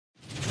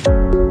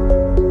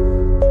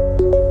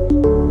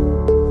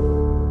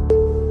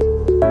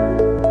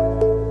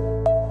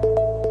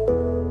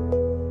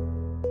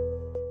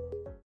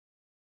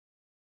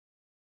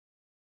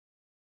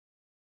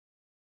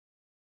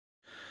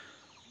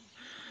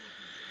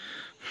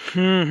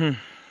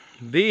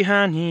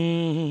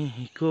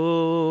बिहानीको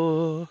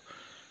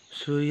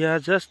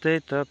सुया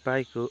जस्तै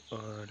तपाईको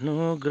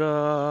अनुग्रह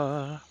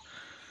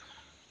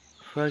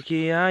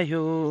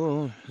फर्किआयो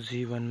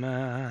जीवनमा।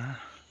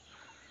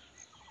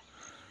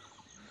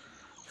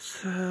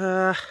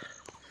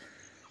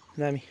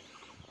 दामी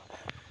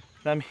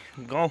दामी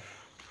गाउँ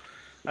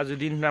आज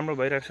दिन राम्रो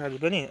भइरहेको छ। आज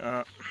पनि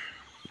म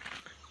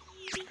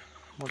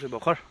चाहिँ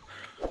भर्खर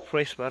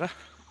फ्रेस भएर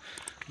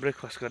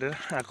ब्रेकफास्ट गरेर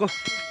आएको।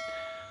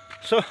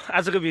 सो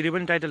आजको भिडियो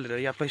पनि टाइटल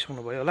हेरेर याद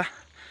पाइसक्नु भयो होला।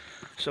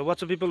 So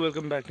what's up people,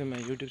 welcome back to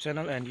my YouTube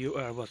channel and you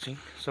are watching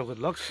Saugata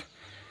vlogs.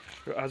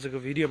 र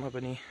आजको भिडियोमा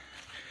पनि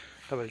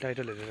तपाईँले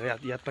टाइटल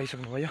हेरेर याद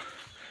पाइसक्नु भयो।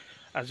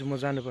 आज म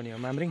जानुपर्ने हो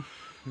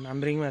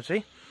मामरिङमा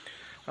चाहिँ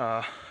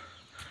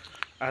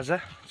आज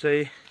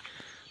चाहिँ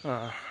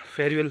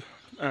फेयरवेल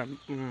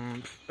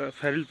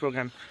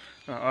प्रोग्राम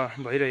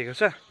भइरहेको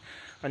छ।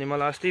 अनि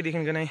मलाई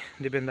अस्तिदेखिको नै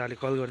दिपेन दाले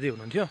कल गर्दै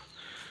हुनुहुन्थ्यो,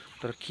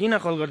 तर किन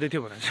कल गर्दै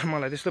थियो भनेर चाहिँ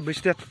मलाई त्यस्तो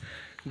विस्तृत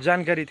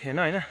जानकारी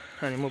थिएन होइन।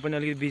 अनि म पनि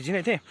अलिकति बिजी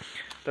नै थिएँ,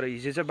 तर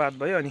हिजो चाहिँ बात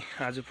भयो। अनि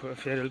आज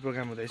फेयरवेल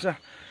प्रोग्राम हुँदैछ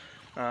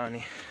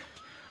अनि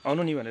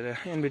आउनु नि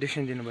भनेर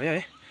इन्भिटेसन दिनुभयो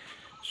है।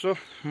 सो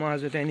म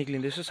आज त्यहाँ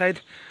निक्लिँदैछु।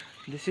 सायद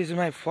दिस इज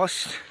माई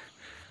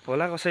फर्स्ट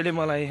होला, कसैले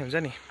मलाई हुन्छ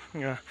नि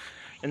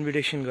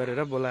इन्भिटेसन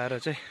गरेर बोलाएर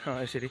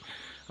चाहिँ यसरी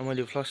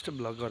मैले फर्स्ट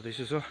भ्लग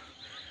गर्दैछु। सो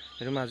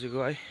हेरौँ आजको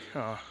है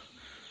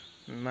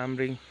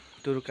मामरिङ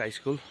टोरोक हाई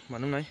स्कुल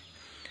भनौँ न है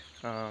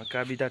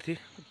का विद्यार्थी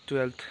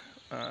 12th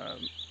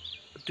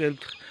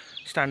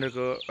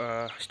स्ट्यान्डर्डको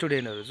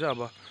स्टुडेन्टहरू चाहिँ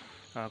अब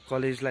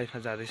कलेज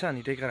लाइफमा जाँदैछ।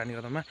 अनि त्यही कारणले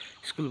गर्दामा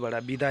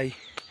स्कुलबाट बिदाई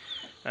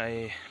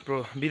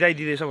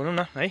दिँदैछ भनौँ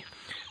न है।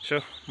 सो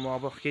म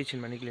अब केही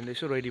छिनमा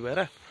निक्लिँदैछु रेडी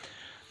भएर।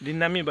 दिन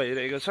दामी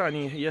भइरहेको छ।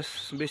 अनि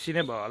यस बेसी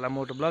नै भयो होला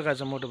मोटो ब्लग।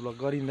 आज मोटो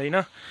ब्लग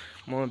गरिँदैन,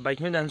 म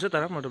बाइकमै जान्छु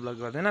तर मोटो ब्लग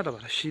गर्दैन।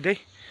 तपाईँलाई सिधै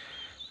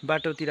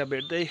बाटोतिर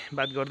भेट्दै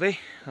बात गर्दै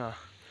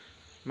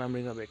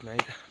मामरिङमा भेट्नु है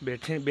त,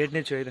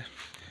 भेट्ने छु है त।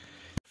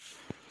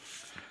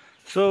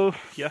 सो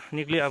या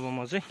निक्लेँ अब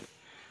म चाहिँ।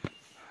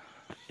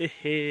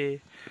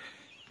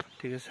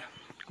 ठिकै छ,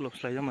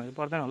 क्लोप्स लगाइदिउँ मैले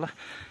पर्दैन होला।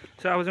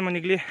 सो अब चाहिँ म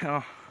निक्लेँ।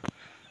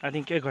 आई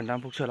थिङ्क 1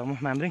 घन्टामा पुग्छु होला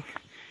म मामरिङ।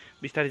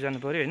 बिस्तारै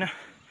जानु पऱ्यो होइन।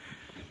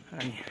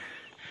 अनि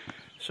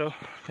सो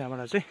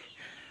त्यहाँबाट चाहिँ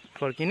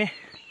फर्किने।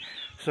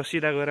 सो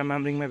सिधा गएर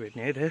मामरिङमा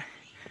भेट्ने है त।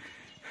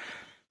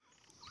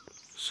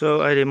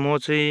 सो अहिले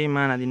म चाहिँ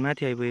महानदी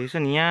माथि आइपुगेको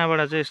छु नि।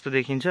 यहाँबाट चाहिँ यस्तो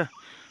देखिन्छ।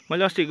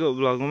 मैले अस्तिको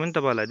भ्लगमा पनि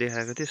तपाईँहरूलाई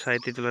देखाएको थिएँ,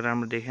 सायद त्यति बेला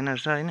राम्रो देखेन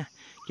रहेछ होइन,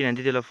 किनभने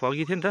त्यति बेला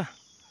फगी थियो नि त।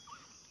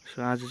 सो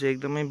आज चाहिँ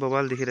एकदमै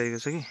बवाल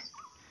देखिरहेको छ कि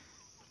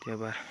त्यो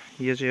भएर।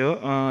 यो चाहिँ हो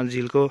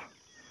झिलको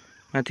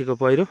माथिको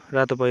पहिरो,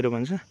 रातो पहिरो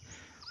भन्छ।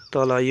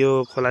 तल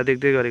यो खोला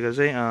देख्दै गरेको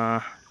चाहिँ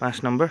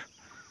 5 नम्बर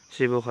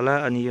शिव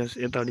खोला। अनि यो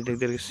यतापट्टि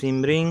देख्दै गरेको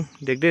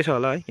सिमरिङ देख्दैछ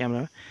होला है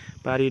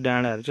क्यामेरामा। पारी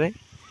डाँडाहरू चाहिँ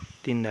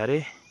 3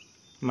 धारे,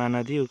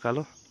 महानदी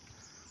उकालो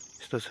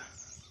यस्तो छ।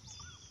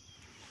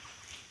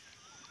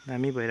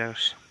 दामी भइरहेको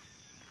छ।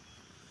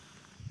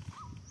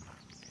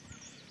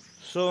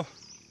 सो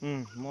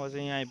म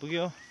चाहिँ यहाँ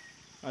आइपुग्यो।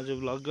 आज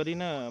भ्लग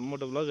गरिनँ,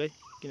 मोटो भ्लग है,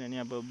 किनभने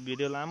अब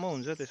भिडियो लामो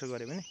हुन्छ त्यसो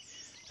गऱ्यो भने।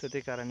 सो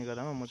त्यही कारणले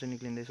गर्दामा म चाहिँ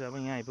निक्लिँदैछु। अब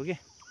यहाँ आइपुगेँ,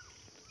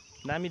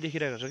 दामी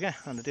देखिरहेको छ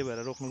क्या। अन्त त्यही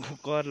भएर रोक्नुको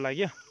कर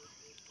लाग्यो।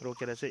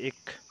 रोकेर चाहिँ एक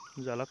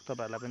झलक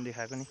तपाईँहरूलाई पनि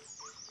देखाएको नि।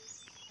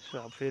 सो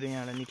अब फेरि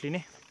यहाँबाट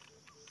निक्लिने।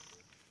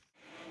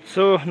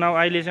 सो नाउ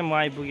अहिले चाहिँ म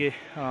आइपुगेँ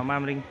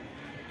मामरिङ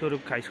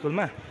टोरोक हाई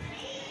स्कुलमा।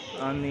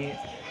 अनि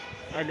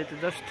अहिले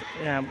त जस्ट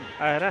यहाँ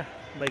आएर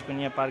बाइक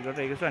पनि यहाँ पार्क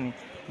गरिरहेको छु। अनि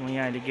म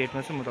यहाँ अहिले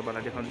गेटमा छु, म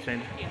तपाईँलाई देखाउँदैछु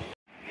अहिले।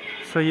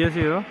 सो यो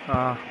चाहिँ हो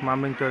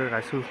मामरिङ टोरोक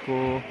हाई स्कुलको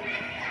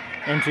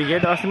एन्ट्री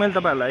गेट। अस्ति मैले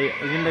तपाईँहरूलाई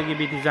जिन्दगी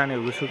बिती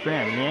जानेहरूको सुट पनि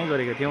हामीले यहीँ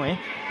गरेको थियौँ है।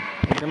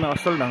 एकदमै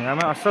असल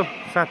ढङ्गमा असल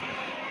साथ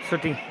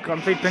सुटिङ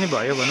कम्प्लिट पनि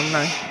भयो भनौँ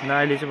न है। र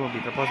अहिले चाहिँ म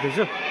भित्र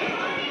पस्दैछु।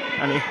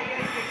 अनि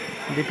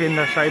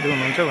दिपेन्द्र साइड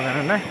हुनुहुन्छ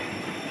भनेर न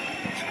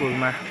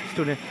स्कुलमा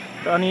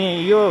स्टुडेन्ट। अनि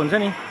यो हुन्छ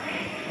नि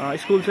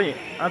स्कुल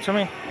चाहिँ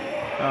अचम्मै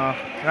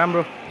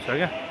राम्रो छ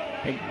क्या,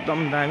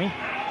 एकदम दामी।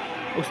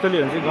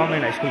 उस्तोले हुन्छ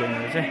गभर्मेन्ट हाई स्कुल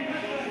भनेर चाहिँ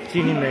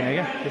चिनिँदैन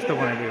क्या, त्यस्तो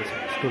बनाइदिएको छ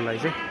स्कुललाई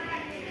चाहिँ।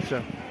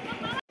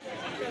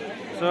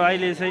 सो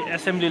अहिले चाहिँ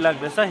एसेम्ब्ली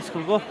लाग्दैछ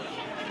स्कुलको।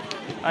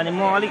 अनि म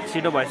अलिक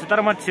छिटो भएछ, तर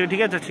म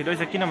ठिकै छ, छिटो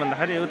छ। किन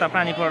भन्दाखेरि उता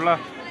पानी पर्ला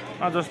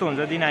जस्तो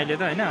हुन्छ दिन अहिले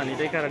त होइन। अनि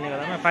त्यही कारणले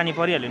गर्दामा पानी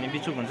परिहाल्यो भने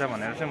बिचुक हुन्छ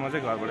भनेर चाहिँ म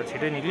चाहिँ घरबाट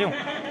छिटै निक्ल्यौँ।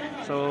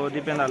 सो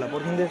दिपेन्द्रलाई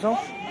पर्खिँदैछौँ।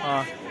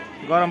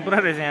 गरम पुरा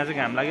रहेछ यहाँ चाहिँ,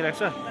 घाम लागिरहेको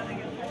छ।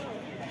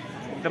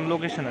 एकदम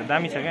लोकेसनहरू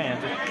दामी छ क्या यहाँ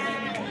चाहिँ।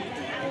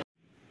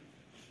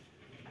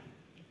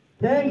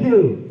 Thank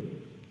you.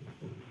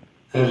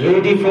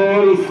 Ready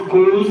for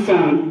school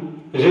song.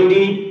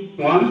 Ready,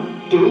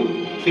 1, 2,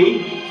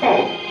 3,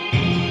 4.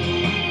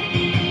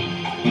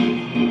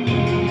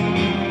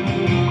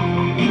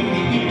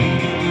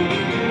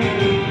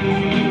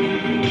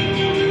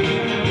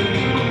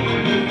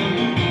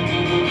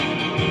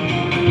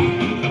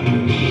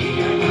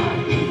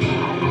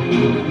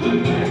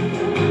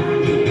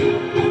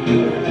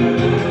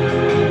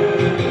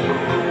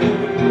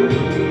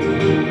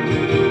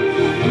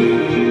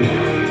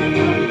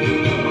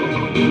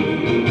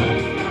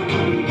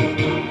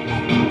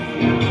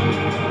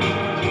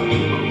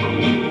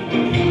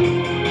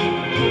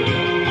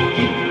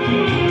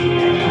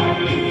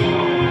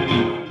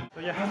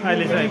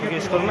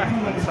 स्कुलमा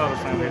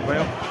सरसँग भेट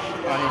भयो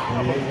अनि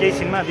अब केही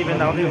छिनमा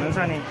दिपेन्द आउँदै हुनुहुन्छ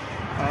अनि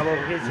अब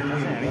केही छिनमा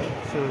चाहिँ हामी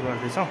सुरु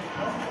गर्दैछौँ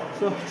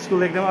सो स्कुल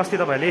एकदम अस्ति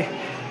तपाईँहरूले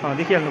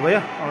देखिहाल्नुभयो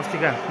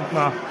अस्तिका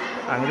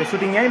हामीले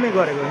सुटिङ यहीँमै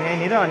गरेको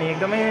यहीँनिर अनि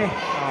एकदमै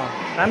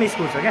दामी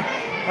स्कुल छ क्या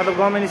मतलब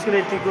गभर्मेन्ट स्कुल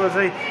यतिको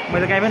चाहिँ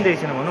मैले कहीँ पनि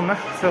देखेको छैन भनौँ न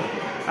सो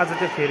आज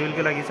त्यो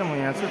फेयरवेलको लागि चाहिँ म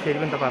यहाँ छु फेरि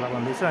पनि तपाईँहरूलाई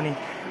भन्दैछु अनि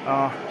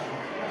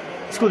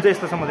स्कुल चाहिँ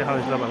यस्तो छ म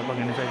देखाउँदैछु तपाईँहरूलाई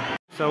पक्रिनु चाहिँ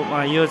सो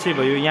यो चाहिँ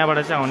भयो यहाँबाट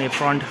चाहिँ आउने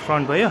फ्रन्ट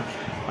भयो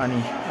अनि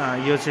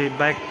यो चाहिँ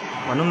ब्याक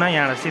भनौँ न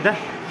यहाँबाट सिधा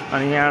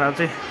अनि यहाँबाट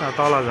चाहिँ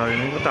तल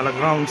झऱ्यो तल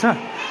ग्राउन्ड छ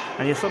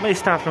अनि यो सबै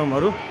स्टाफ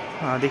रुमहरू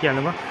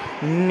देखिहाल्नुभयो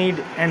निट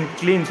एन्ड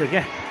क्लिन छ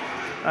क्या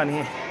अनि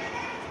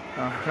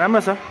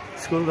राम्रो छ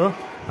स्कुल हो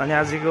अनि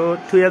आजको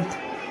 12th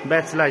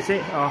ब्याचलाई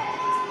चाहिँ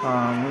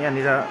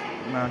यहाँनिर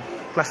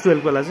क्लास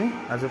 12कोलाई चाहिँ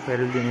आज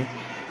फेयरवेल दिने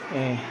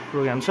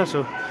प्रोग्राम छ सो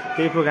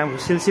त्यही प्रोग्रामको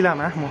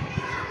सिलसिलामा म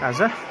आज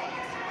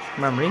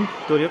मामरिङ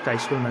तोर्योक हाई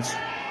स्कुलमा छु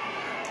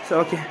सो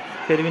ओके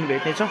फेरि पनि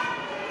भेट्नेछौँ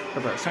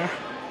तपाईँहरूसँग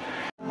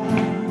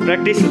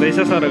प्र्याक्टिस हुँदैछ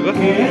सरहरूको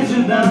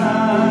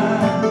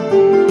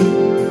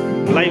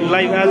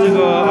लाइभ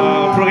आजको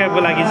प्रोग्रामको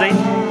लागि चाहिँ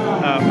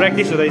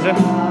प्र्याक्टिस हुँदैछ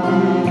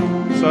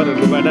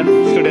सरहरूबाट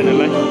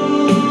स्टुडेन्टहरूलाई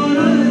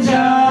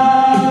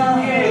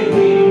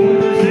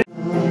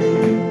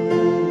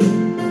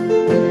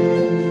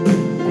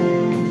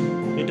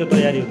मिठो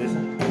तयारी हुँदैछ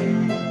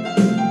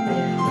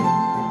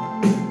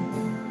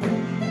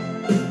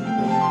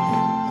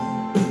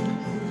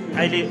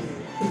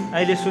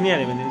अहिले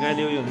सुनिहाल्यो भनेदेखि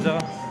अहिले उयो हुन्छ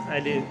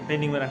अहिले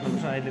पेन्डिङमा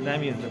राख्नुपर्छ अहिले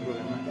दामी हुन्छ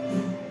प्रोग्राममा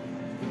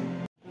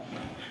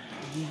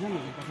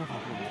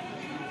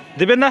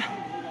दिपेन्द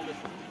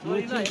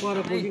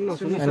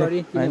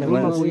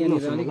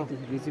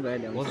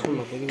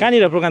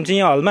कहाँनिर प्रोग्राम चाहिँ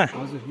यहाँ हलमा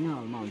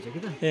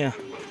ए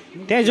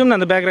त्यहीँ जाउँ न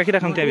अन्त ब्याग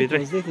राखिराखौँ त्यहाँभित्र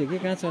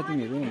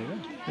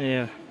ए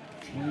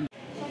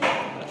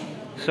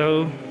सो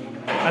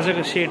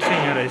आजको सेट चाहिँ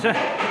यहाँ रहेछ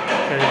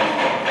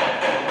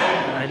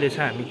अहिले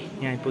चाहिँ हामी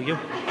यहाँ आइपुग्यौँ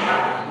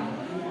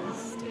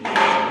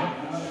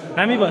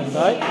दामी भयो नि त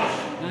है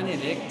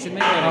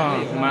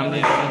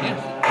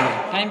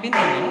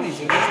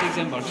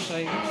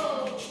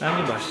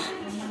दामी भएछ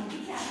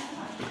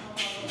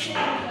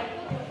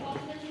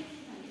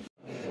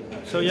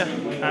सो यहाँ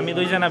हामी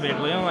दुईजना भेट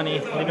भयौँ अनि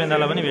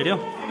दिपेन्दलाई पनि भेट्यौँ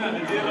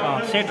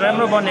सेट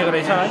राम्रो बनेको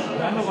रहेछ है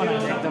राम्रो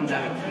बनाएको एकदम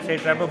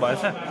सेट राम्रो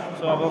भएछ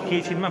सो अब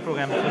केही छिनमा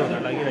प्रोग्राम सुरु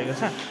हुन लागिरहेको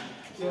छ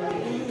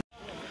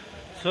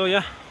सो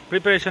यहाँ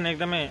प्रिपेरेसन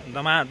एकदमै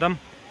धमाधम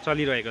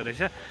चलिरहेको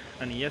रहेछ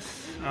अनि यस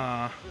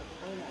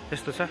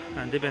यस्तो छ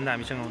अनि दिपेन्द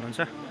हामीसँग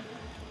हुनुहुन्छ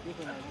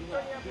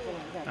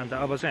अन्त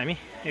अब चाहिँ हामी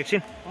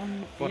एकछिन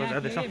पर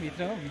जाँदैछौँ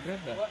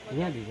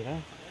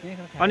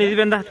अनि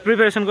दिपेन्द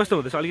प्रिपेरेसन कस्तो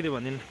हुँदैछ अलिकति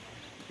भनिदिनु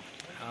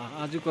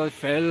आजको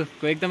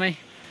फेयरवेलको एकदमै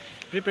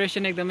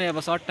प्रिपरेसन एकदमै अब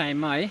सर्ट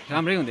टाइममा है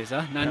राम्रै हुँदैछ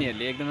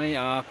नानीहरूले एकदमै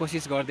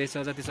कोसिस गर्दैछ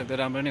जतिसक्दो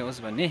राम्रो नै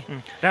होस् भन्ने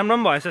राम्रो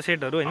पनि भएछ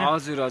सेटहरू होइन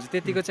हजुर हजुर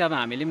त्यतिको चाहिँ अब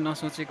हामीले पनि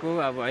नसोचेको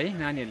अब है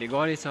नानीहरूले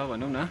गरेछ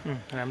भनौँ न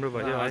राम्रो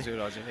भयो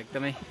हजुर हजुर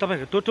एकदमै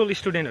तपाईँको टोटल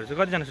स्टुडेन्टहरू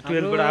चाहिँ कतिजना छ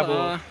 12 बाट अब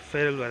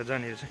फेयरवेल भएर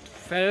जानेहरू चाहिँ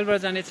फेयरवेलबाट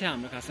जाने चाहिँ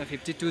हाम्रो खासमा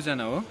 52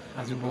 जना हो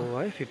आजको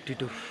है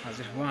 52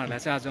 हजुर उहाँहरूलाई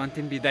चाहिँ आज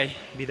अन्तिम बिदाई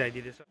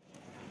दिँदैछ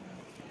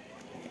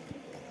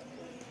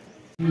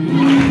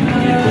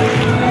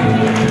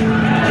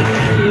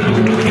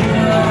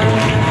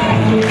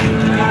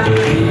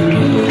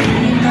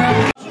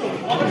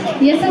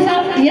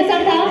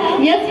यसर्थ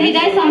यस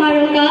विदाई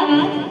समारोहका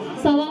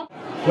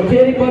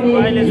फेरि पनि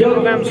यो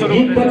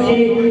गीतपछि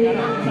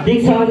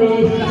दीक्षाले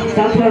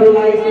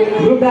छात्रहरूलाई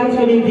ग्रुप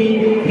डान्सको निम्ति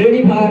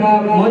रेडी भएर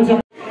मञ्च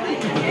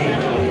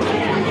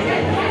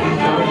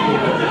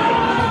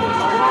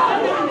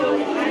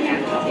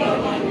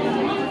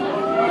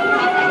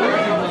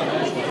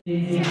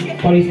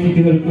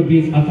परिस्थितिहरूको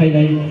बीच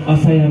आफैलाई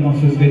असहाय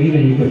महसुस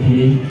गरिरहेको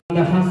थिएँ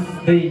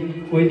हाँस्दै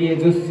ओइलिए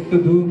जस्तो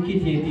दुःखी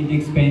थिए ती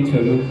डेस्क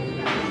बेन्चहरू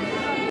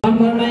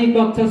घरमै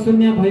कक्षा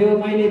शून्य भयो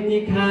मैले ती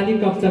खाली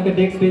कक्षाको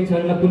डेस्क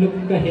बेन्चहरूलाई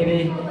पुलुक्क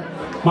हेरेँ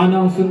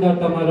मानव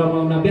सुन्दरतामा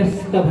रमाउन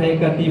व्यस्त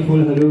भएका ती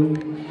फुलहरू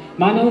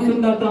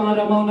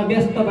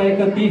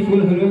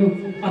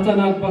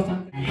अचानक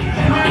बसन्त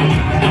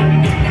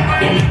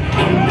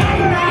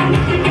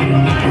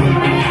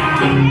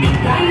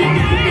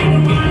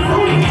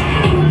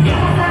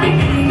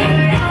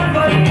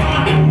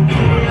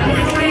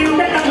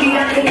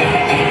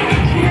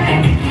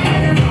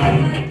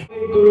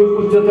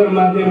उच्चतर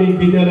माध्यमिक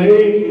विद्यालय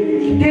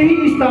त्यही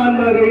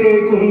स्थानमा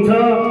रहिरहेको हुन्छ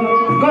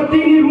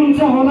कति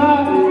रुन्छ होला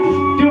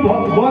त्यो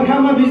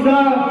बर्खामा भिज्दा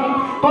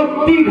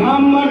कति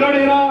घाममा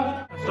डढेर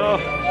सो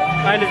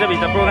अहिले चाहिँ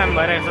भित्र प्रोग्राम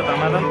भइरहेको छ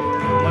धमाधम म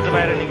चाहिँ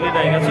बाहिर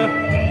निक्लिरहेको छु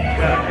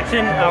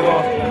एकछिन अब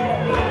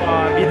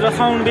भित्र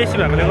साउन्ड बेसी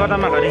भएकोले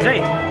गर्दामा घरि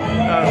चाहिँ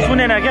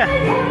सुनेन क्या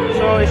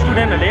सो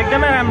स्टुडेन्टहरूले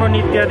एकदमै राम्रो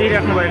नृत्य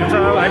दिइराख्नु भएको छ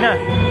होइन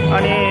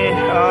अनि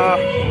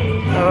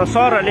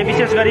सरहरूले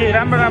विशेष गरी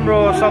राम्रो राम्रो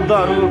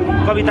शब्दहरू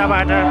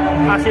कविताबाट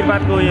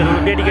आशीर्वादको उयोहरू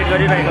डेडिकेट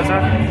गरिरहेको छ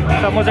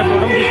र म चाहिँ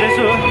फोटो पनि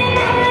खिच्दैछु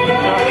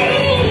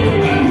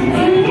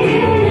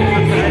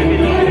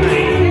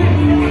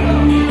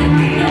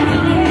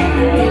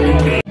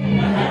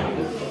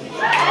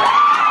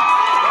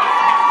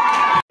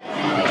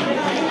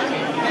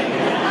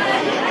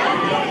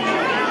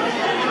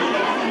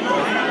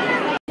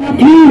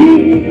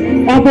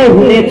अब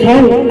हुनेछौ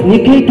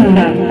निकै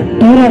टाढा,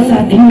 तर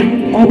साथी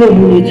अब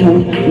हुनेछौ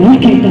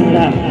निकै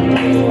टाढा।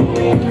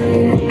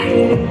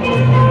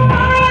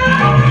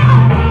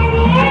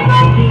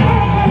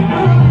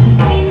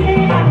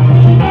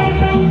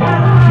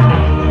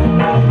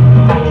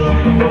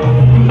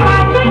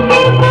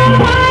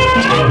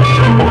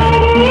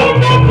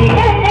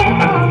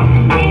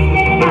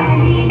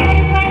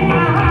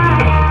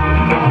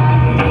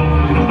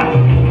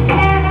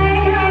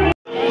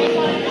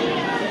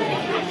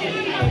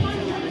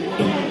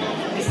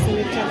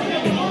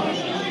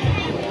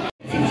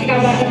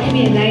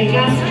 तिमीहरूलाई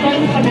क्लास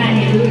 12 को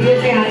नानीहरू यो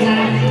चाहिँ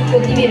आजको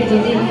तिमीहरूको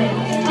दिन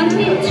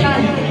अन्तिम क्षण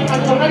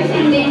अथवा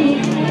अन्तिम दिन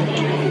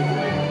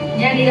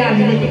यहाँनिर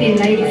हामीले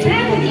तिमीहरूलाई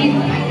सानो गीत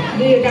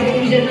 2वटा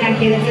फ्युजन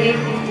राखेर चाहिँ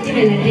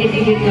तिमीहरूलाई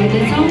डेडिकेट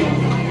गर्दैछौँ।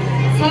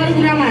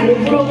 सरगुरामाहरू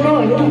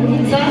बुढोहरू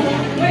हुनुहुन्छ,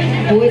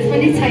 भोइस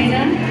पनि छैन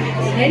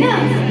होइन,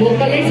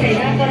 भोकलै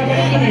छैन, तर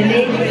पनि तिमीहरूले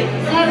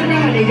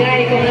सरगुरामाहरूले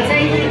गाएकोमा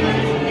चाहिँ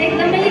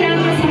एकदमै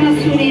राम्रोसँग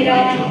सुनेर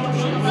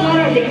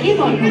सरहरूले के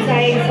भन्नु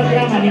चाहेको छ,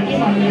 गुरुआमाहरूले के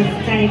भन्नु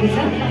चाहेको छ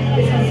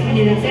त्यसमा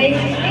सुनेर चाहिँ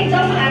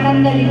एकदम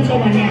आनन्द लिन्छौँ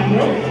भन्ने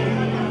हाम्रो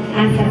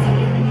आशा छ।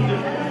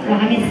 र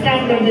हामी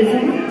स्टार्ट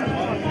गर्दैछौँ।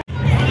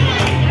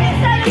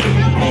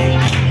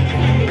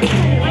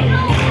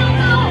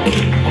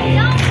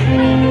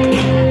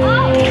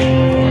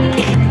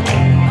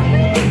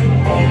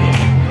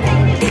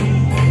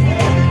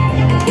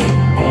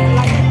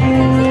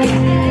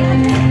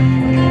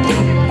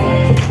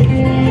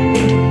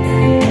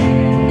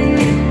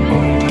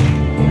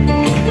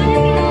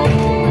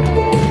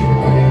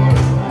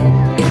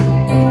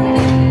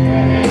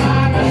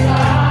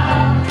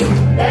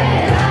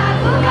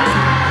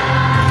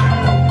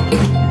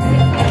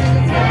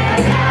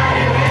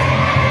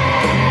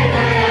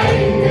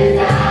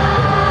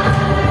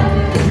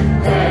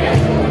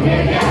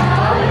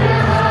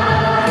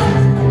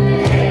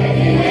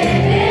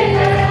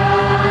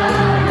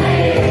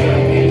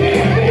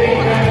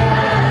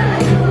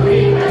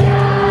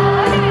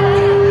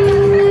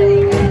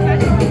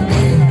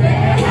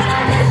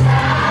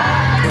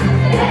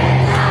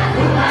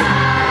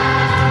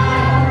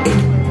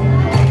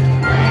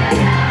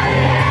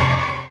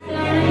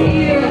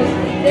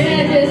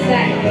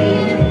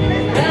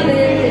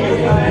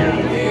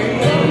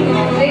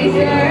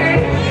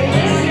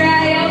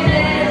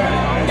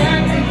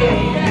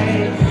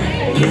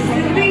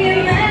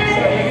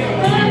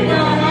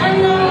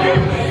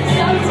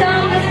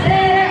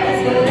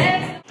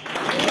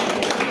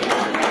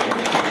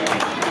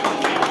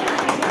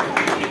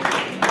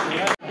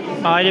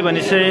 अहिले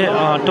भने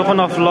चाहिँ टोकन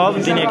अफ लभ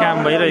दिने काम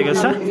भइरहेको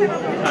छ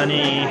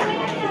अनि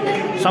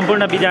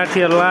सम्पूर्ण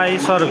विद्यार्थीहरूलाई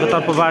सरहरूको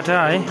तर्फबाट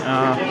है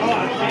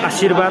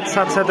आशीर्वाद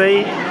साथसाथै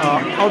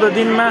आउँदो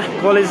दिनमा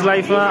कलेज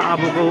लाइफमा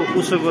अबको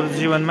उसोको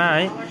जीवनमा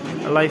है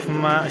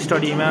लाइफमा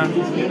स्टडीमा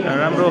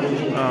राम्रो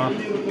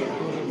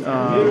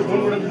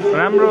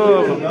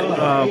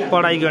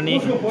पढाइ गर्ने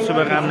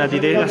शुभकामना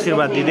दिँदै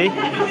आशीर्वाद दिँदै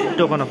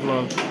टोकन अफ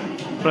लभ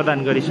प्रदान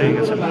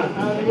गरिसकेका छन्।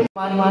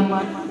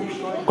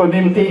 को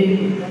निम्ति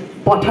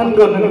पठन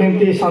गर्नको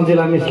निम्ति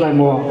सञ्जिला मिसलाई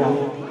म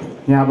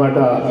यहाँबाट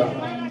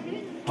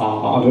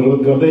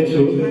अनुरोध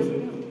गर्दैछु।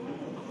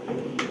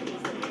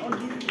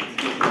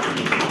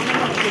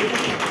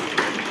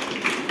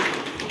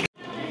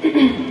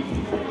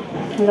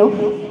 हेलो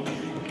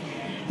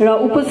र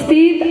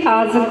उपस्थित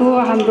आजको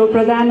हाम्रो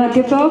प्रधान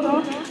अध्यापक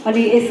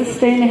अनि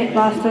एसिस्टेन्ट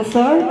हेडमास्टर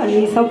सर अनि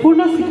सम्पूर्ण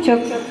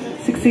शिक्षक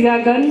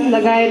शिक्षिकागण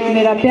लगायत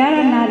मेरा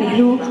प्यारा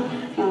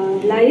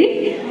नानीहरूलाई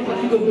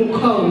कतिको दुःख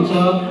हुन्छ,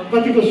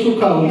 कतिको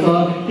सुख हुन्छ,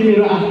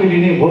 तिमीहरू आफैले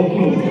नै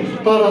भोग्नु।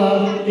 तर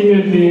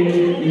तिमीहरूले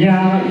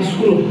यहाँ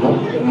स्कुल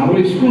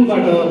हाम्रो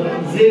स्कुलबाट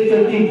जे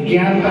जति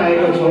ज्ञान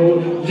पाएका छौ,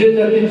 जे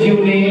जति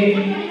जिउने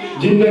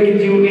जिन्दगी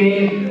जिउने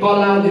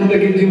कला,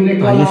 जिन्दगी जिउने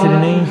कला,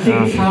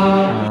 शिक्षा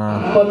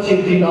पछि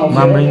दिन आउँछ।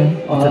 मामरिङ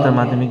उच्चतर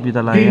माध्यमिक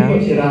विद्यालयका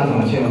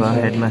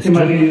हेडमास्टर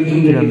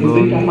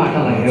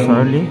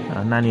सरले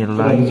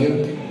नानीहरूलाई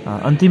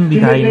अन्तिम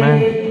विदाईमा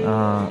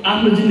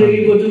आफ्नो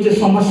जिन्दगीको जुन चाहिँ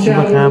समस्या,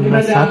 शुभकामना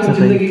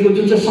साथसाथै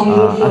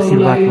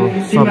आशीर्वादको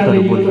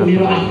शब्दहरू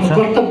बोलिरहेको हुन्छ।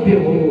 कर्तव्य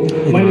हो,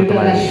 मैले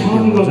त्यसलाई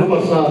सहन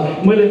गर्नुपर्छ,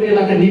 मैले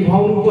त्यसलाई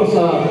निभाउनुपर्छ,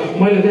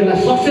 मैले त्यसलाई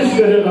सक्सेस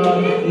गरेर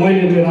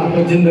मैले मेरो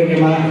आफ्नो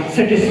जिन्दगीमा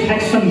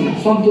सेटिस्फ्याक्सन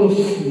सन्तोष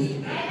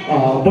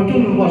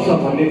बटुल्नुपर्छ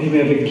भन्ने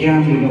तिमीहरूले ज्ञान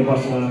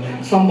दिनुपर्छ।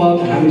 सम्भव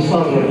हामी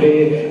सरहरूले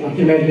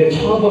तिमीहरूले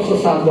 6 वर्ष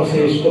 7 वर्ष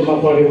स्कुलमा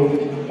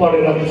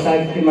पढेर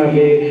सायद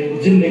तिमीहरूले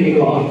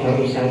जिन्दगीको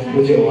अर्थहरू सायद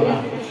बुझ्यौ होला।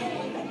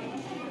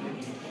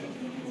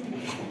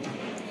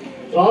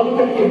 अरू त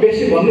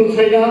बेसी भन्नु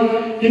छैन,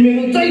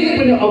 तिमीहरू जहिले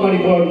पनि अगाडि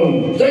बढ्नु,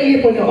 जहिले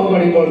पनि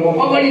अगाडि बढ्नु।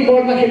 अगाडि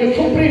बढ्दाखेरि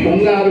थुप्रै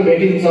ढुङ्गाहरू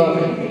भेटिन्छ,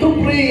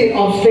 थुप्रै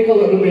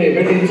अब्स्टेकलहरू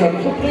भेटिन्छ,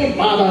 थुप्रै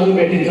बाधाहरू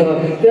भेटिन्छ।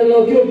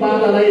 त्यो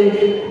बाधालाई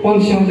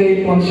पन्छ्याउँदै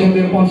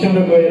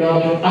गएर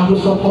आफू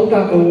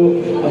सफलताको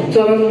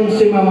चरम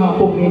सीमामा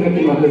पुग्नु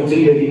तिमीहरूको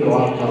जिन्दगीको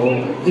अर्थ हो,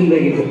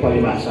 जिन्दगीको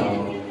परिभाषा हो।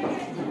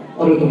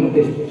 अरू त म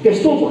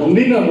त्यस्तो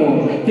भन्दिनँ म,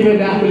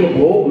 तिमीहरूले आफूले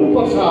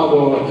भोग्नुपर्छ। अब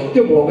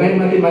त्यो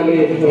भोगाइमा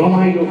तिमीहरूले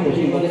रमाइलो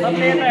खुसी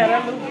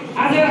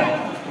आज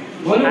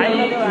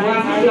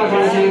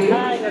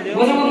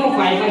मसँग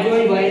फाइलमा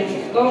जोइन भएँ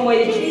तर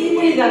मैले केही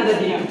पनि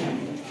जान्दथिनँ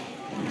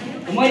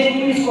मैले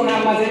इङ्ग्लिसको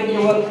नाममा चाहिँ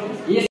केवल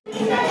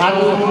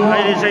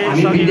अहिले चाहिँ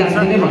सकिएको छ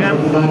प्रोग्राम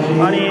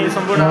अनि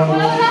सम्पूर्ण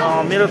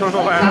मेरो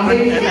तर्फबाट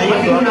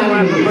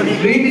पनि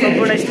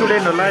सम्पूर्ण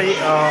स्टुडेन्टहरूलाई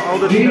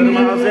आउँदो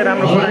दिनहरूमा अझै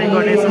राम्रो पढाइ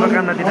गर्ने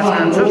शुभकामना दिन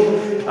चाहन्छु।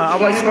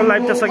 अब स्कुल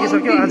लाइफ त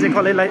सकिसक्यो, अझै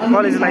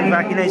कलेज लाइफ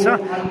बाँकी नै छ।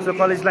 सो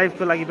कलेज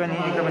लाइफको लागि पनि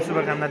एकदमै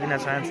शुभकामना दिन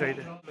चाहन्छु।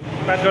 अहिले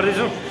बात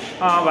गर्दैछु,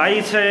 भाइ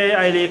चाहिँ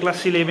अहिले क्लास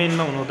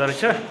 11मा हुनुहुँदो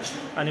रहेछ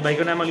अनि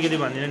भाइको नाम अलिकति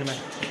भनिदिनु नि भाइ।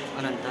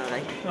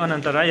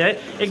 अनन्त राई है,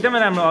 एकदमै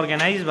राम्रो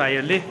अर्गनाइज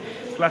भाइहरूले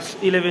क्लास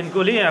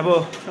 11कोले अब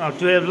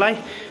 12लाई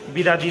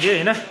बिदा दिँदै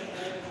होइन।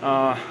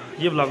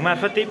 यो भ्लग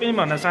मार्फत त्यही पनि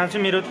भन्न चाहन्छु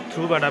मेरो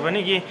थ्रुबाट पनि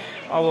कि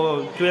अब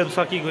 12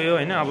 सकिगयो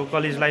होइन, अब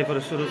कलेज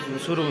लाइफहरू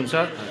सुरु हुन्छ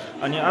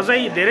अनि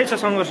अझै धेरै छ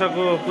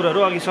सङ्घर्षको कुराहरू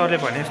अघि सरले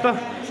भने जस्तो।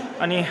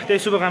 अनि त्यही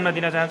शुभकामना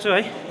दिन चाहन्छु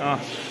है।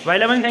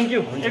 भाइलाई पनि थ्याङ्क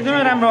यू,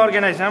 एकदमै राम्रो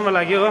अर्गनाइज, राम्रो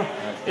लाग्यो हो।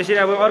 यसरी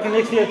अब अर्को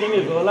नेक्स्ट इयर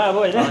तिमीहरूको होला अब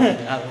होइन,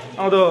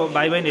 आउँदो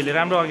भाइ बहिनीहरूले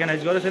राम्रो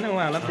अर्गनाइज गरेको छैन,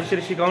 उहाँहरूलाई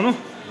त्यसरी सिकाउनु।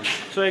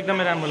 सो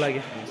एकदमै राम्रो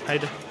लाग्यो है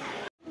त।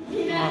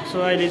 सो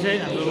अहिले चाहिँ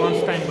हाम्रो लन्च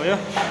टाइम भयो,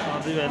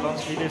 दुई भाइ लन्च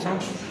लिँदैछौँ,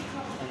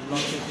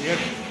 लन्च पिरियड।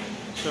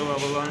 सो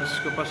अब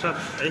लन्चको पश्चात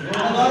है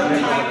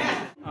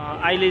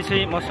अहिले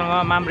चाहिँ मसँग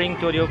मामरिङ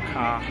तोर्योक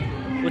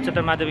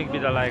उच्चतर माध्यमिक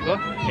विद्यालयको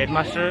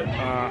हेडमास्टर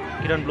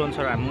किरण ब्लोन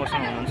सर हामी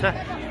मसँग हुनुहुन्छ।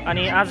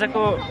 अनि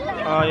आजको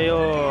यो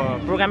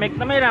प्रोग्राम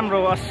एकदमै राम्रो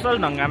असल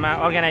ढङ्गमा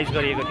अर्गनाइज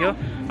गरिएको थियो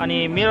अनि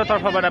मेरो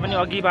तर्फबाट पनि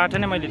अघिबाट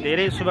नै मैले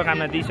धेरै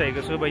शुभकामना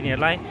दिइसकेको छु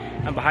बहिनीहरूलाई,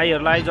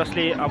 भाइहरूलाई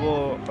जसले अब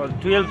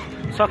 12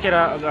 सकेर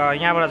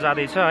यहाँबाट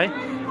जाँदैछ है।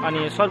 अनि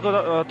सरको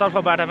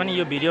तर्फबाट पनि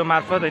यो भिडियो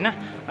मार्फत होइन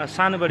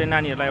सानोबडे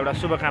नानीहरूलाई एउटा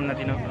शुभकामना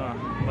दिनु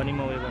भनी म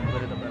उयो गर्नु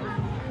पऱ्यो तपाईँलाई।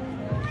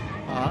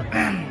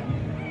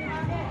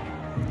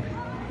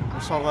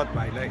 सौगात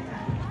भाइलाई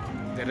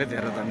धेरै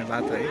धेरै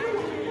धन्यवाद है,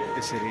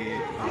 यसरी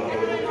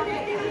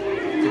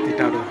त्यति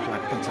टाढो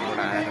लाटपन्चबाट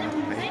आएर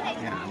है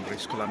यहाँ हाम्रो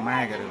स्कुललाई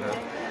माया गरेर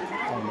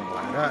आउनु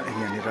भएर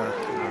यहाँनिर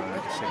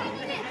यसरी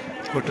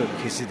फोटोहरू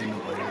खिचिदिनु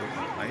भयो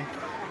है,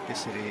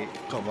 यसरी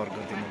कभर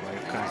गरिदिनु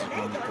भयो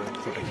कार्यक्रमको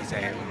फोटो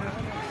खिचाएकोमा।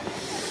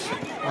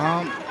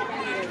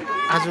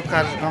 आज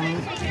कार्यक्रम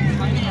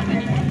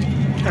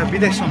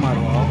विदाय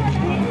समारोह हो,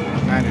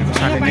 नानीहरू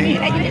साह्रै नै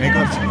हुने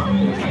गर्छ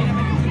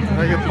र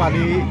यो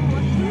पालि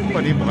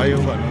पनि भयो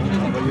भनौँ।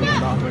 अब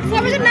योभन्दा अगाडि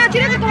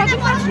कोभिड-19ले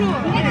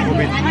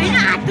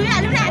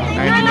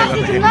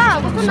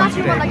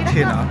सकिरहेको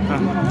थिएन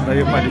र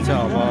यो पालि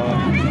चाहिँ अब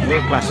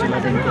क्लास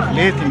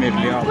 11कोले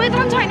तिमीहरूले अब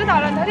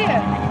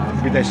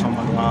विदाय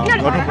समारोह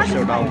गर्नुपर्छ,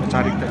 एउटा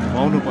औपचारिकता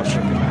निभाउनुपर्छ,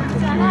 तिमीहरूको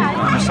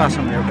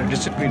अनुशासन एउटा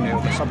डिसिप्लिन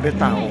एउटा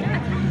सभ्यता हो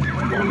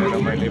भनेर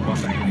मैले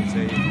भन्दाखेरि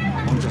चाहिँ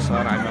हुन्छ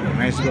सर हामी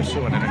अर्गनाइज गर्छु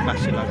भनेर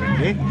क्लास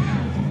 11ले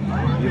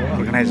यो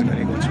अर्गनाइज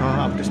गरेको छ।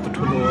 अब त्यस्तो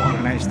ठुलो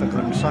अर्गनाइज त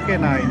गर्नु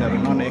सकेन, यिनीहरू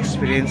नन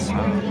एक्सपिरियन्स छ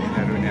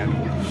यिनीहरू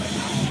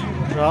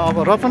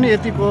र पनि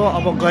यतिको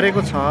अब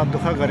गरेको छ,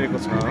 दुःख गरेको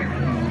छ,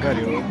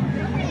 गर्यो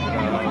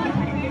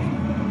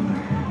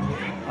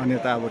अनि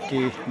त अब के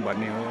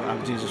भन्ने हो, अब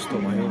जे जस्तो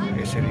भयो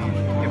यसरी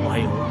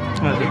भयो।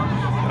 हजुर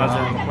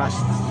क्लास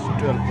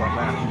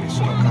 12हरूलाई हामीले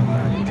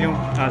शुभकामना दियौँ।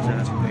 हजुर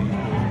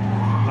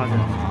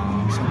हजुर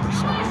सन्तोष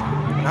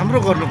राम्रो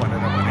गर्नु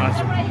भनेर।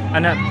 हजुर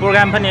अनि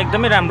प्रोग्राम पनि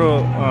एकदमै राम्रो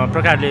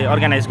प्रकारले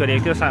अर्गनाइज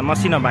गरिएको थियो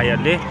मसिनो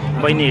भाइहरूले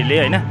बहिनीहरूले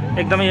होइन।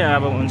 एकदमै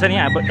अब हुन्छ नि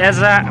अब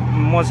एज अ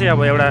म चाहिँ अब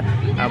एउटा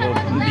अब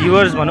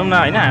भ्युवर्स भनौँ न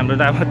होइन, हाम्रो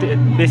त अब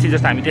बेसी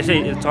जस्तो हामी त्यसै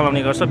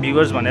चलाउने गर्छौँ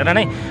भ्युवर्स भनेर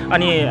नै।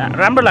 अनि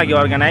राम्रो लाग्यो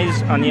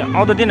अर्गनाइज। अनि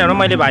आउँदो दिनहरू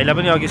मैले भाइलाई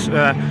पनि अघि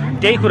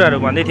त्यही कुराहरू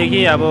भन्दै थिएँ कि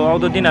अब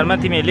आउँदो दिनहरूमा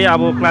तिमीहरूले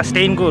अब क्लास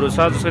 10कोहरू छ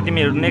जस्तो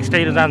तिमीहरू नेक्स्ट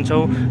इयर जान्छौ,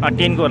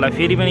 10कोहरूलाई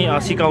फेरि पनि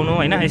सिकाउनु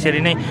होइन।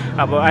 यसरी नै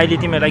अब अहिले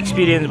तिमीहरूलाई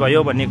एक्सपिरियन्स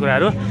भयो भन्ने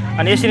कुराहरू।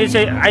 अनि यसरी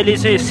चाहिँ अहिले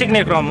चाहिँ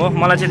सिक्ने क्रम हो,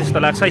 मलाई चाहिँ त्यस्तो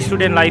लाग्छ।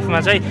 स्टुडेन्ट लाइफमा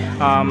चाहिँ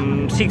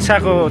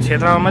शिक्षाको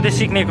क्षेत्रमा मात्रै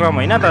सिक्ने क्रम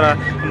होइन, तर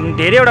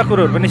धेरैवटा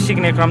कुरोहरू पनि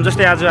सिक्ने क्रम।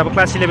 जस्तै आज अब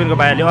क्लास 11को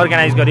भाइहरूले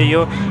अर्गनाइज गर्यो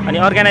यो, अनि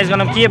अर्गनाइज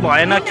गर्न के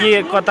भएन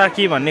के कता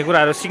के भन्ने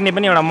कुराहरू सिक्ने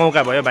पनि एउटा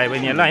मौका भयो भाइ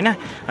बहिनीहरूलाई होइन।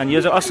 अनि यो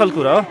चाहिँ असल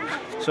कुरा हो।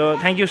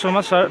 So thank you so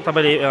much sir,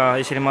 तपाईँले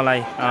यसरी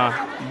मलाई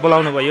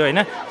बोलाउनु भयो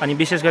होइन। अनि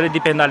विशेष गरी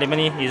दिपेन्दाले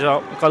पनि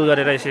हिजो कल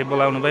गरेर यसरी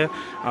बोलाउनु भयो,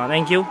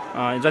 थ्याङ्क यू।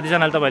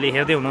 जतिजनाले तपाईँले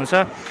हेर्दै हुनुहुन्छ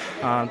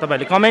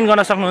तपाईँहरूले कमेन्ट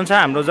गर्न सक्नुहुन्छ।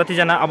 हाम्रो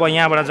जतिजना अब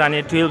यहाँबाट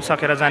जाने 12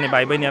 सकेर जाने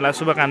भाइ बहिनीहरूलाई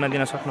शुभकामना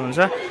दिन सक्नुहुन्छ।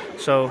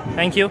 So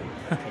thank you.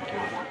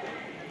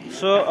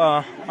 सो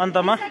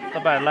अन्तमा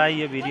तपाईँहरूलाई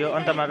यो भिडियो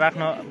अन्तमा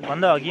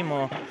राख्नुभन्दा अघि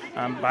म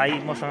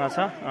भाइ मसँग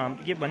छ,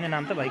 के भन्ने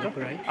नाम त भाइको?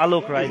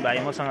 आलोक राई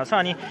भाइ मसँग छ।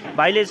 अनि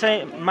भाइले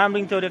चाहिँ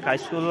मामरिङ तोर्योक हाई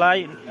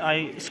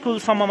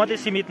स्कुलसम्म मात्रै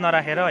सीमित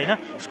नराखेर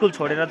होइन, स्कुल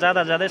छोडेर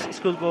जाँदा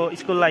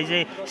स्कुललाई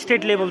चाहिँ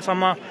स्टेट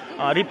लेभलसम्म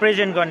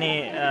रिप्रेजेन्ट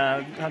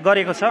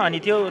गरेको छ। अनि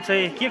त्यो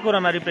चाहिँ के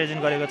कुरामा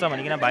रिप्रेजेन्ट गरेको छ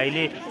भनिकन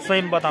भाइले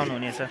स्वयं बताउनु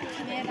हुनेछ,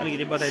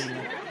 अलिकति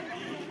बताइदिनु।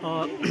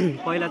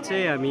 पहिला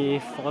चाहिँ हामी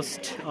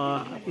फर्स्ट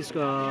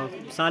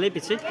सालै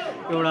पछि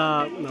एउटा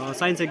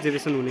साइन्स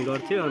एक्जिबिसन हुने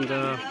गर्थ्यो। अन्त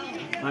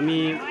हामी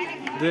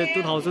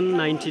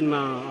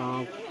 2019मा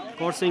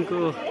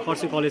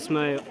खरसाङ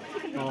कलेजमा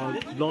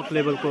ब्लक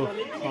लेभलको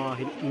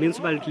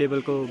म्युनिसिपालिटी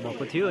लेभलको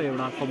भएको थियो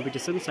एउटा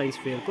कम्पिटिसन साइन्स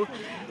फेयरको।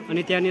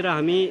 अनि त्यहाँनिर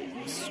हामी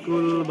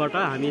स्कुलबाट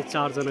हामी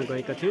 4 जना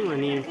गएका थियौँ।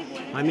 अनि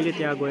हामीले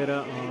त्यहाँ गएर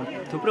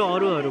थुप्रो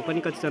अरूहरू पनि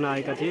कतिजना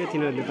आएका थिए,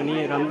 तिनीहरूले पनि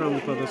राम्रो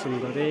राम्रो प्रदर्शन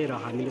गरे र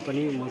हामीले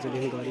पनि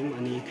मजाले गऱ्यौँ।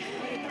 अनि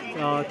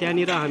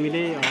त्यहाँनिर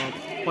हामीले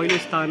पहिलो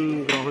स्थान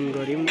ग्रहण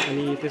गऱ्यौँ।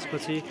 अनि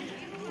त्यसपछि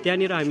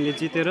त्यहाँनिर हामीले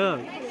जितेर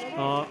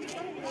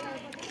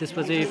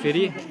त्यसपछि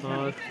फेरि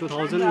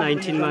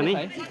 2019मा नै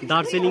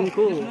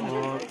दार्जिलिङको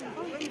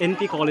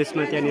एनपी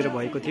कलेजमा त्यहाँनिर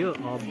भएको थियो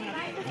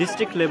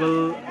district level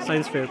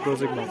science fair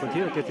project भएको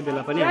थियो। त्यति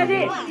बेला पनि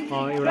हामीले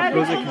एउटा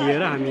प्रोजेक्ट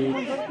लिएर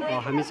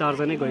हामी 4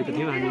 जनै गएको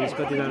थियौँ। हामी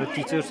कतिजना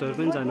टिचर्सहरू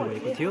पनि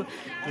जानुभएको थियो।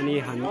 अनि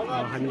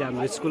हामीले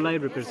हाम्रो स्कुललाई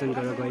रिप्रेजेन्ट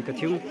गरेर गएका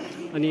थियौँ।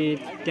 अनि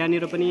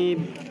त्यहाँनिर पनि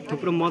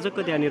थुप्रो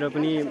मजाको त्यहाँनिर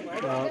पनि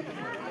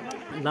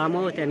लामो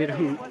त्यहाँनिर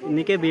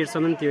निकै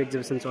बेरसम्म त्यो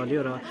एक्जिबिसन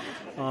चल्यो र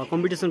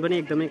कम्पिटिसन पनि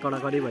एकदमै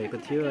कडाकडी भएको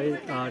थियो है।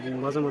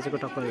 मजाको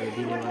टक्करहरू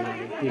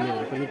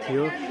दिनेहरू पनि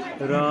थियो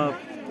र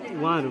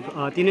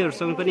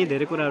तिनीहरूसँग पनि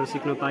धेरै कुराहरू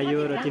सिक्न पाइयो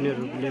र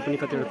तिनीहरूले पनि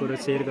कतिवटा कुरो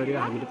सेयर गर्यो,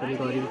 हामीले पनि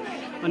गऱ्यौँ।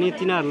 अनि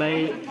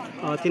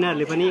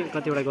तिनीहरूले पनि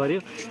कतिवटा गर्यो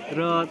र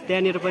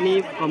त्यहाँनिर पनि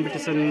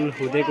कम्पिटिसन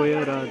हुँदै गयो।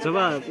 र जब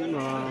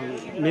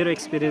मेरो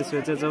एक्सपिरियन्स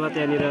चाहिँ जब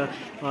त्यहाँनिर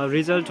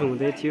रिजल्ट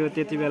हुँदै थियो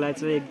त्यति बेला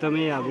चाहिँ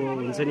एकदमै अब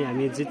हुन्छ नि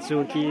हामी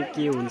जित्छौँ कि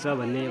के हुन्छ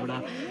भन्ने एउटा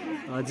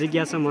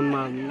जिज्ञासा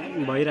मनमा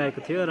भइरहेको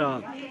थियो। र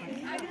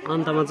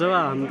अन्तमा जब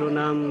हाम्रो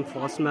नाम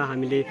फर्स्टमा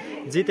हामीले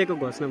जितेको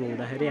घोषणा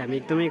हुँदाखेरि हामी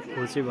एकदमै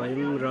खुसी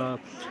भयौँ र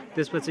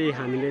त्यसपछि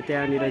हामीले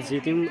त्यहाँनिर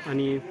जित्यौँ।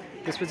 अनि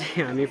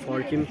त्यसपछि हामी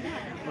फर्क्यौँ।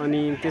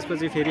 अनि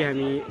त्यसपछि फेरि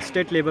हामी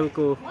स्टेट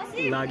लेभलको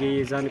लागि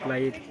जानको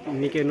लागि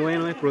निकै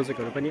नयाँ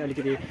प्रोजेक्टहरू पनि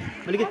अलिकति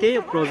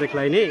त्यही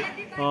प्रोजेक्टलाई नै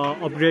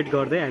अपग्रेड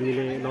गर्दै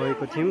हामीले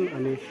लगेको थियौँ।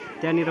 अनि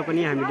त्यहाँनिर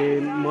पनि हामीले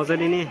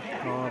मजाले नै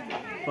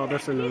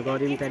प्रदर्शनहरू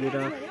गऱ्यौँ। त्यहाँनिर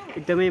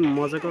एकदमै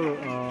मजाको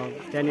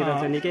त्यहाँनिर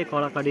चाहिँ निकै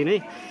कडाकडी नै।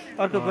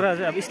 अर्को कुरा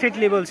चाहिँ अब स्टेट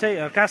लेभल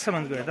चाहिँ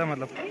कहाँसम्म गयो त,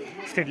 मतलब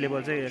स्टेट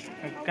लेभल चाहिँ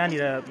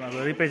कहाँनिर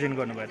रिप्रेजेन्ट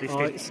गर्नुभयो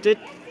त?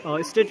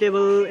 स्टेट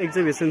लेभल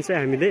एक्जिबिसन चाहिँ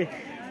हामीले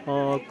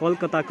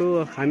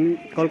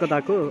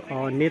कलकत्ताको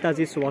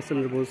नेताजी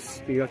सुभाषचन्द्र बोस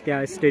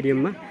त्यहाँ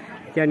स्टेडियममा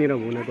त्यहाँनिर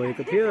हुन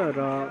गएको थियो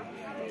र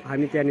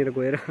हामी त्यहाँनिर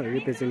गएर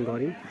रिप्रेजेन्ट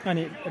गऱ्यौँ।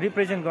 अनि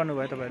रिप्रेजेन्ट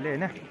गर्नुभयो तपाईँहरूले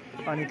होइन?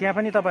 अनि त्यहाँ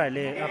पनि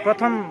तपाईँहरूले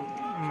प्रथम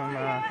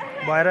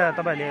भएर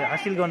तपाईँहरूले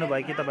हासिल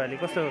गर्नुभयो कि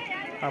तपाईँहरूले कस्तो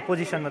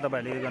पोजिसनमा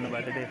तपाईँहरूले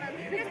गर्नुभएको थियो?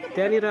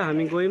 त्यहाँनिर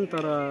हामी गयौँ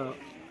तर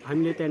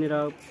हामीले त्यहाँनिर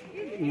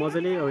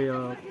मजाले उयो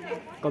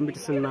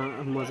कम्पिटिसनमा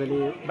मजाले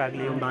भाग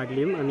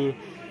लियौँ। अनि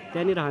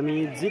त्यहाँनिर हामी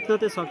जित्न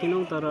चाहिँ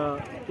सकेनौँ तर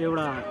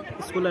एउटा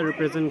स्कुललाई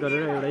रिप्रेजेन्ट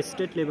गरेर एउटा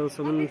स्टेट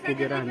लेभलसम्म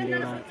पुगेर हामीले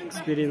एउटा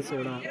एक्सपिरियन्स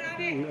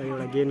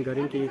एउटा गेन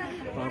गऱ्यौँ कि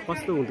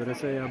कस्तो हुँदो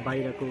रहेछ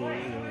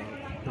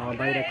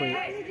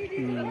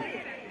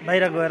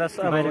बाहिर गएर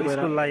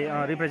स्कुललाई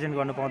रिप्रेजेन्ट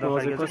गर्नु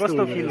पाउँदाखेरि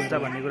कस्तो फिल हुन्छ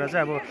भन्ने कुरा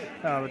चाहिँ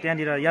अब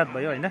त्यहाँनिर याद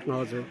भयो होइन?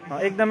 हजुर,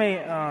 एकदमै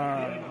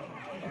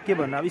के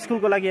भन्नु अब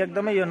स्कुलको लागि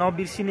एकदमै यो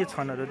नबिर्सिने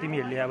क्षणहरू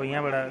तिमीहरूले अब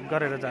यहाँबाट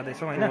गरेर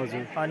जाँदैछौ होइन?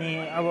 अनि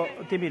अब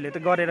तिमीहरूले त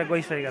गरेर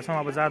गइसकेका छौ,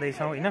 अब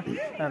जाँदैछौ होइन?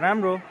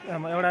 राम्रो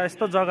एउटा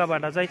यस्तो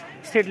जग्गाबाट चाहिँ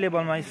स्टेट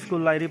लेभलमा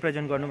स्कुललाई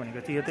रिप्रेजेन्ट गर्नु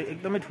भनेको चाहिँ यो त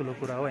एकदमै ठुलो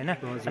कुरा हो होइन?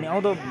 अनि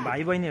आउँदो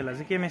भाइ बहिनीहरूलाई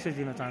चाहिँ के मेसेज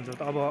दिन चाहन्छौ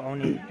त अब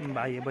आउने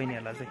भाइ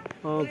बहिनीहरूलाई चाहिँ?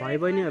 भाइ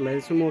बहिनीहरूलाई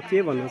चाहिँ म के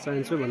भन्न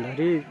चाहन्छु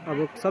भन्दाखेरि अब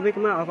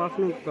सबैकोमा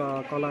आफ्नो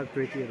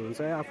कलाकृतिहरू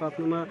हुन्छ,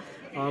 आफ्नोमा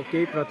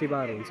केही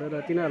प्रतिभाहरू हुन्छ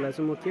र तिनीहरूलाई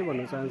चाहिँ म के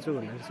भन्न चाहन्छु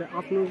भन्दाखेरि चाहिँ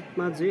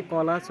आफ्नोमा जे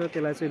कला छ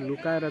त्यसलाई चाहिँ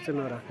लुकाएर चाहिँ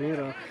नराख्ने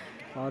र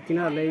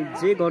तिनीहरूलाई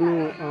जे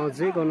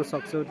गर्नु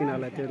सक्छौ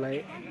तिनीहरूलाई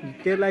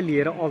त्यसलाई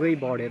लिएर अगाडि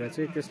बढेर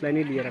चाहिँ त्यसलाई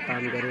नै लिएर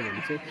काम गऱ्यो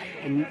भने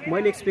चाहिँ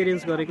मैले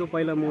एक्सपिरियन्स गरेको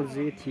पहिला म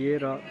जे थिएँ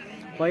र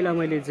पहिला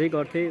मैले जे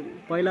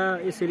गर्थेँ पहिला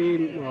यसरी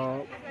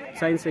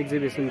साइन्स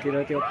एक्जिबिसनतिर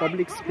त्यो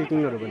पब्लिक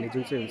स्पिकिङहरू भन्ने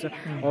जुन चाहिँ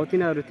हुन्छ हो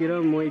तिनीहरूतिर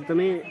म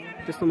एकदमै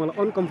त्यस्तो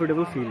मलाई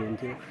अनकम्फर्टेबल फिल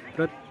हुन्थ्यो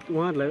र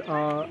उहाँहरूलाई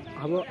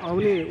अब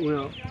आउने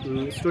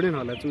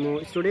स्टुडेन्टहरूलाई चाहिँ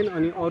म स्टुडेन्ट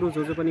अनि अरू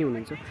जो पनि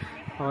हुनुहुन्छ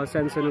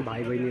सानो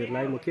भाइ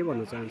बहिनीहरूलाई म के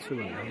भन्न चाहन्छु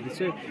भन्दाखेरि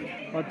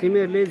चाहिँ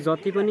तिमीहरूले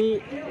जति पनि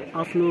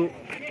आफ्नो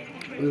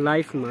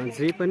लाइफमा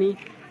जे पनि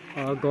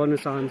गर्न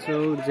चाहन्छौ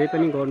जे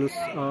पनि गर्नु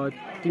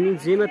तिमी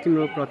जेमा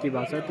तिम्रो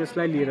प्रतिभा छ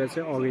त्यसलाई लिएर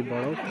चाहिँ अगाडि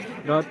बढाऊ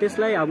र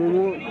त्यसलाई अब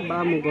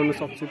म गर्नु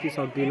सक्छु कि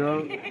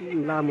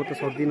सक्दिनँ म त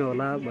सक्दिनँ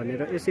होला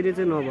भनेर यसरी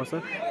चाहिँ नबस।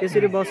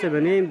 यसरी बस्यो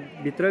भने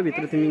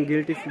भित्रभित्र तिमी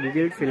गिल्ट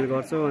फिल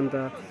गर्छौ अन्त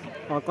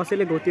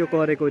कसैले त्यो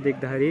गरेको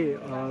देख्दाखेरि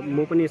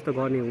म पनि यस्तो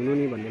गर्ने हुनु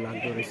नि भन्ने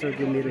लाग्दो रहेछ,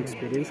 त्यो मेरो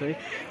एक्सपिरियन्स है।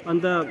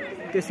 अन्त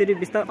त्यसरी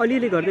बिस्तारै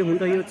अलिअलि गर्दै हुन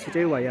त यो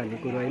छिटै भइहाल्ने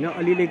कुरो होइन,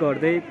 अलिअलि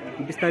गर्दै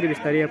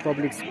बिस्तारै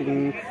पब्लिक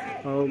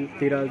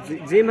स्पिकिङतिर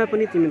जेमा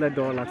पनि तिमीलाई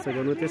डर लाग्छ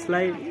गर्नु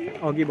त्यसलाई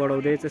अघि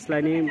बढाउँदै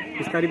त्यसलाई नै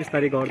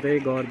बिस्तारै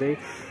गर्दै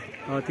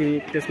तिमी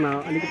त्यसमा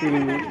अलिकति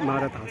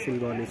महारत हासिल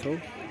गर्नेछौ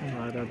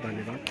र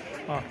धन्यवाद।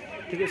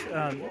 ठिकै छ,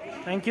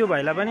 थ्याङ्क यू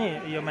भाइलाई पनि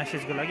यो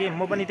मेसेजको लागि।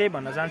 म पनि त्यही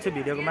भन्न चाहन्छु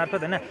भिडियोको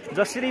मार्फत होइन,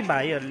 जसरी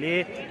भाइहरूले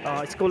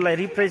स्कुललाई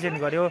रिप्रेजेन्ट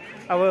गर्यो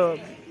अब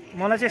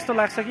मलाई चाहिँ यस्तो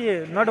लाग्छ कि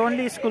नट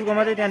ओन्ली स्कुलको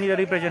मात्रै त्यहाँनिर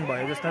रिप्रेजेन्ट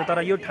भयो जस्तो,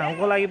 तर यो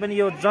ठाउँको लागि पनि,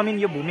 यो जमिन,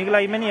 यो भूमिको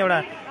लागि पनि एउटा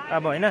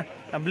अब होइन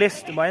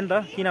ब्लेस्ड भयो नि त।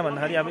 किन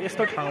भन्दाखेरि अब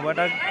यस्तो ठाउँबाट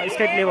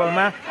स्टेट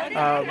लेभलमा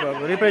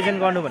रिप्रेजेन्ट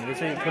गर्नु भनेको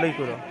चाहिँ ठुलै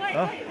कुरो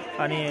हो।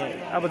 अनि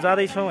अब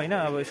जाँदैछौँ होइन,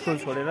 अब स्कुल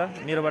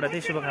छोडेर। मेरोबाट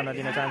त्यही शुभकामना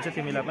दिन चाहन्छु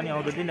तिमीलाई पनि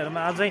आउँदो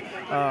दिनहरूमा अझै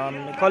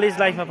कलेज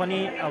लाइफमा पनि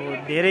अब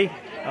धेरै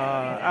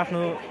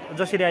आफ्नो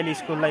जसरी अहिले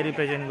स्कुललाई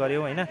रिप्रेजेन्ट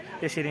गर्यो होइन,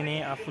 त्यसरी नै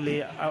आफूले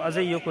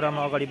अझै यो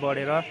कुरामा अगाडि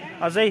बढेर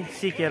अझै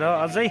सिकेर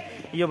अझै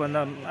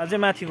योभन्दा अझै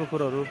माथिको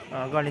कुरोहरू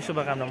गर्ने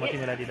शुभकामना म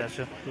तिमीलाई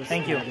दिँदछु।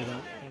 Thank you.